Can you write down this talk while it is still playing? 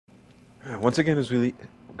Once again, as we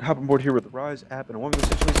hop on board here with the Rise app and a woman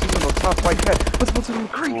situation on the top right cat. What's some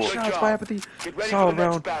great shots by Apathy? Solid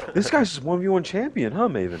round. This guy's just 1v1 champion, huh,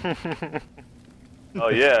 Maven? Oh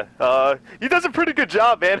yeah, he does a pretty good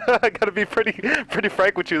job, man. I gotta be pretty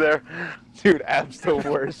frank with you there. Dude, App's the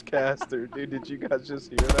worst caster, dude. Did you guys just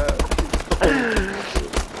hear that?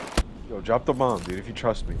 Yo, drop the bomb, dude, if you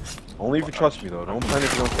trust me. Only if you trust me, though. Don't plan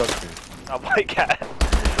if you don't trust me. Oh my god.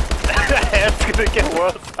 App's gonna get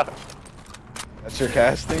world top. That's your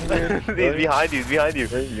casting, dude? He's behind you, he's behind you.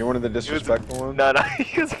 You're one of the disrespectful ones? No,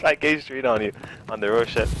 he was back A Street on you. On the real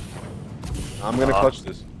shit. I'm gonna clutch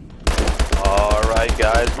this. Alright,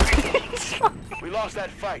 guys. We lost that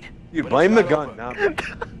fight. Dude, blame the gun, not me.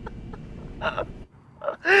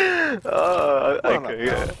 Okay,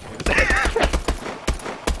 yeah.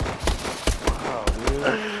 Wow,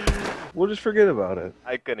 dude. We'll just forget about it.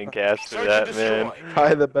 I couldn't cast through that, man.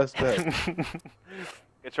 Probably the best bet.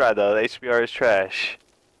 Good try, though. The HBR is trash.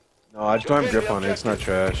 No, I just don't have grip on it. It's not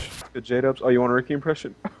trash. Good J-Dubs. Oh, you want a Ricky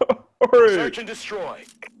impression? Alright. Search and destroy.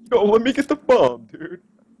 Yo, let me get the bomb, dude.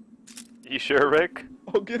 You sure, Rick?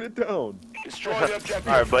 I'll get it down. Destroy the objective.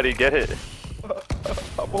 Alright, buddy, get it.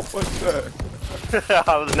 I won't punch that.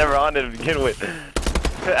 I was never on it to begin with.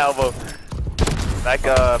 Elbow.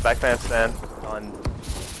 Back fence stand. On.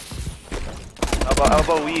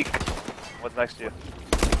 Elbow weak. What's next to you?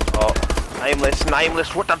 Oh,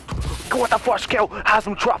 nameless. What the first kill? Has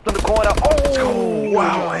him trapped in the corner. Oh,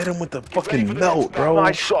 wow, I hit him with the fucking melt, bro.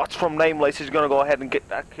 Nice shots from Nameless. He's gonna go ahead and get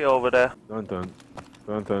that kill over there. Dun dun.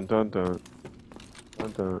 Dun dun dun dun.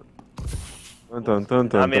 Dun dun. Dun dun dun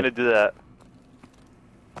dun. I'm gonna do that.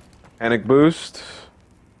 Panic boost.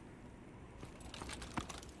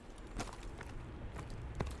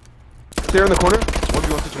 There in the corner.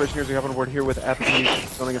 1v1 situation here as we have on board here with Apathy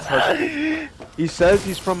selling his touch. He says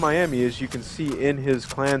he's from Miami, as you can see in his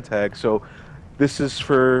clan tag. So this is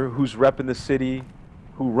for who's repping the city,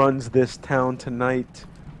 who runs this town tonight.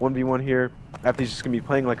 1v1 here. Apathy's just gonna be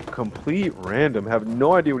playing like a complete random. Have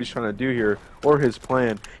no idea what he's trying to do here or his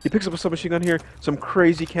plan. He picks up a submachine gun here. Some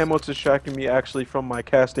crazy camo to distracting me actually from my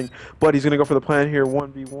casting. But he's gonna go for the plan here.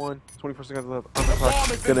 1v1. 24 seconds left on the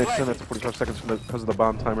clock. Gonna extend that to 45 seconds because of the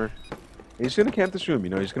bomb timer. He's gonna camp this room, you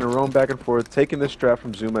know, he's gonna roam back and forth, taking this strap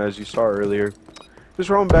from Zuma as you saw earlier. Just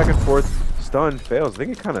roam back and forth, stun, fails. I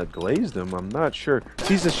think it kinda glazed him, I'm not sure.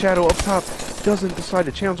 Sees the shadow up top, doesn't decide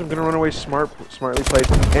to challenge him, gonna run away, smartly played,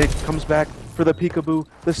 and it comes back for the peekaboo,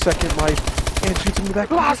 the second life, and shoots him in the back.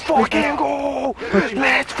 Let's fucking go!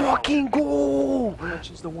 Let's fucking go!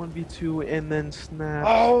 Touches the 1v2 and then snaps.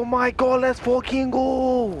 Oh my god, let's fucking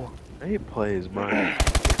go! Great plays, man.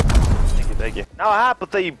 Thank you. Now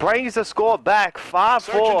Apathy brings the score back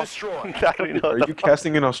 5-4. Are you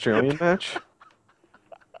casting an Australian match?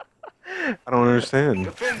 I don't understand.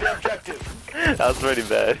 Defend the objective. That was pretty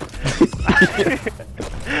bad.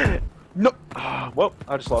 No. Well,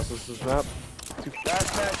 I just lost this map.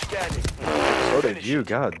 Last man standing. So did you,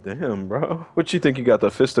 god damn, bro. What you think, you got the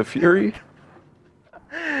Fist of Fury?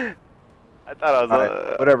 I thought I was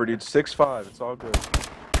right, whatever, dude. 6-5, it's all good.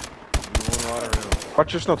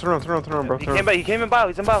 Watch your snow, turn around, bro. He came in bow,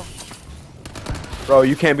 he's in bow. Bro,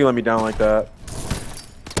 you can't be letting me down like that.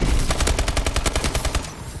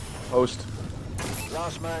 Post.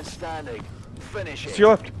 Last man standing. Finish it. To your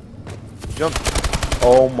left. Jump.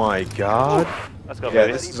 Oh my god. Let's go, Yeah,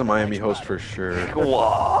 baby. this is a Miami host for sure.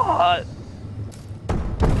 What?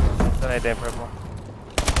 That ain't damn purple.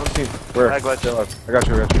 Where? I got you. I got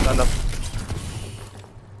you. Stand up.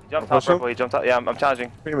 He jumped top purple, he jumped top. Yeah, I'm challenging.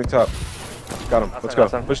 Premium top. Got him. Let's go.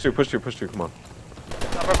 Push through. Come on.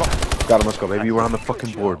 Top purple. Got him. Let's go, baby. We're on the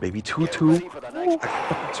fucking board, baby.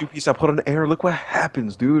 2-2. Two-piece. I put an AR. Look what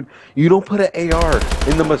happens, dude. You don't put an AR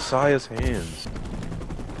in the Messiah's hands.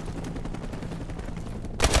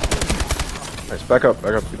 Nice. Back up.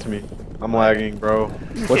 Get to me. I'm lagging, bro.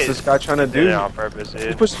 What's this guy trying to do? Did it on purpose,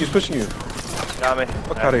 dude. He's pushing you. Got me.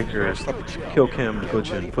 Fuck out of here. Stop kill cam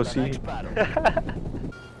glitching, pussy.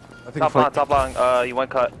 Top long. You went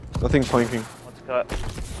cut. Nothing flanking. One's cut.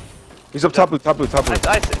 He's up top blue. Nice.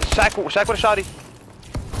 Shaq with a shotty.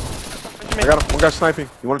 I got him. One guy sniping.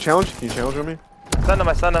 You want to challenge? Can you challenge with me?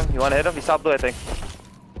 I stunned him. You want to hit him? He's top blue, I think.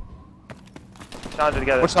 Challenge it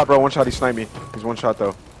together. One shot, bro. One shot. He sniped me. He's one shot,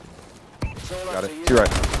 though. Got it. To your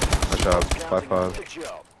right. Nice job.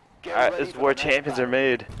 5-5. Alright, this is where champions are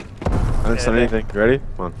made. I didn't stun anything. You ready?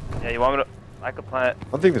 Come on. Yeah, you want me to... I could plant. I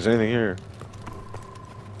don't think there's anything here.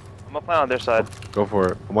 I'm gonna plant on their side. Go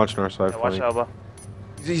for it. I'm watching our side. Yeah, watch elbow.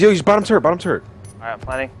 He's bottom turret. Alright, I'm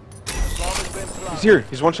planting. He's here.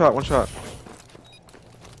 He's one shot.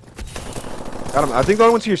 Got him. I think the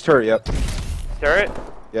only one's here is turret. Yep. Turret?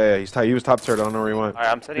 Yeah, he was top third. I don't know where he went. Alright,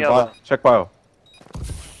 I'm setting Dude, up. check bio.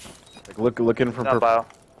 Like look in from Not purple. bio.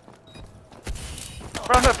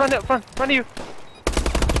 Front of you.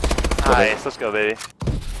 Nice, let's go, baby.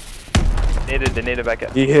 They needed back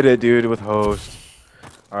up. He hit it, dude, with host.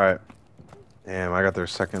 Alright. Damn, I got there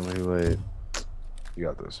secondly late. You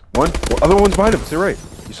got this. One? Well, other one's behind him. To the right.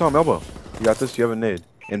 You saw him elbow. You got this? You have a nade.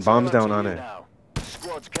 And bombs down on it. Now.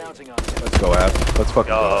 Squad's counting on you. Let's go, Ab. Let's fucking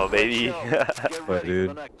Go, go. baby. Get But, ready dude.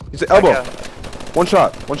 for the next. He's an elbow. Back up. One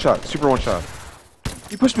shot. Super one shot.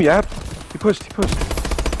 He pushed me, Ab. He pushed. Nice.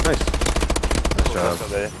 Nice Let's job. go,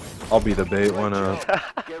 baby. I'll be the bait one.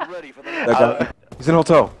 Get ready for the That next. guy. He's in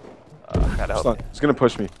hotel. Gotta help. He's gonna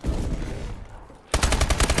push me.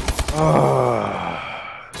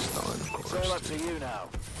 Ah, stun, of It's all course. up to you now.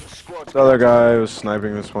 The squad's This other guy was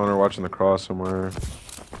sniping this one or watching the cross somewhere.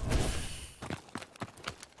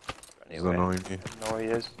 He's Anyway, annoying me. I don't know where he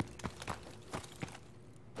is.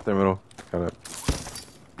 There, middle. Got it.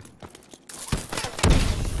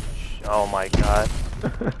 Oh my god.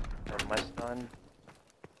 Where's my stun?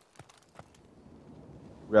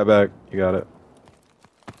 Grab back. You got it.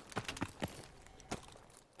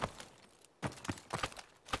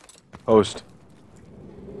 Host.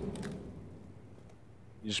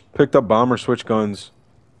 You just picked up bomb or switch guns.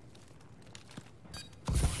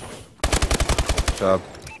 Good job.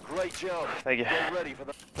 Great job. Thank you. Get ready for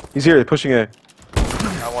the. He's here. Pushing A.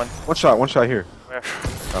 Got one. One shot here. Where?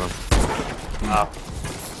 Got him. Wow.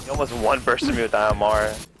 He almost one bursted me with the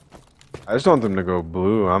MR. I just want them to go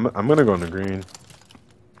blue. I'm gonna go into green.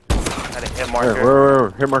 Had a hit Where? marker. Where?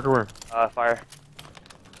 Hit marker where? Fire.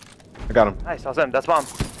 I got him. Nice, that was him. That's bomb.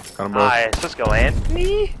 Got him both. Nice, let's go,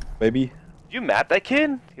 Anthony. Baby. Did you map that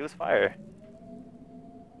kid? He was fire.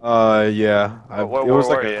 Yeah. Where it was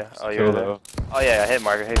like were a you? Oh, you kill were there. though. Oh yeah, hit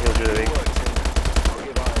marker. Hit kills really big. I'll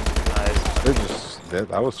give iron. Nice. They're just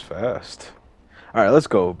that was fast. All right, let's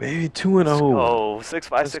go, baby. 2-0. Oh,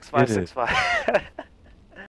 6-5, Let's 6-5, get it. 6-5.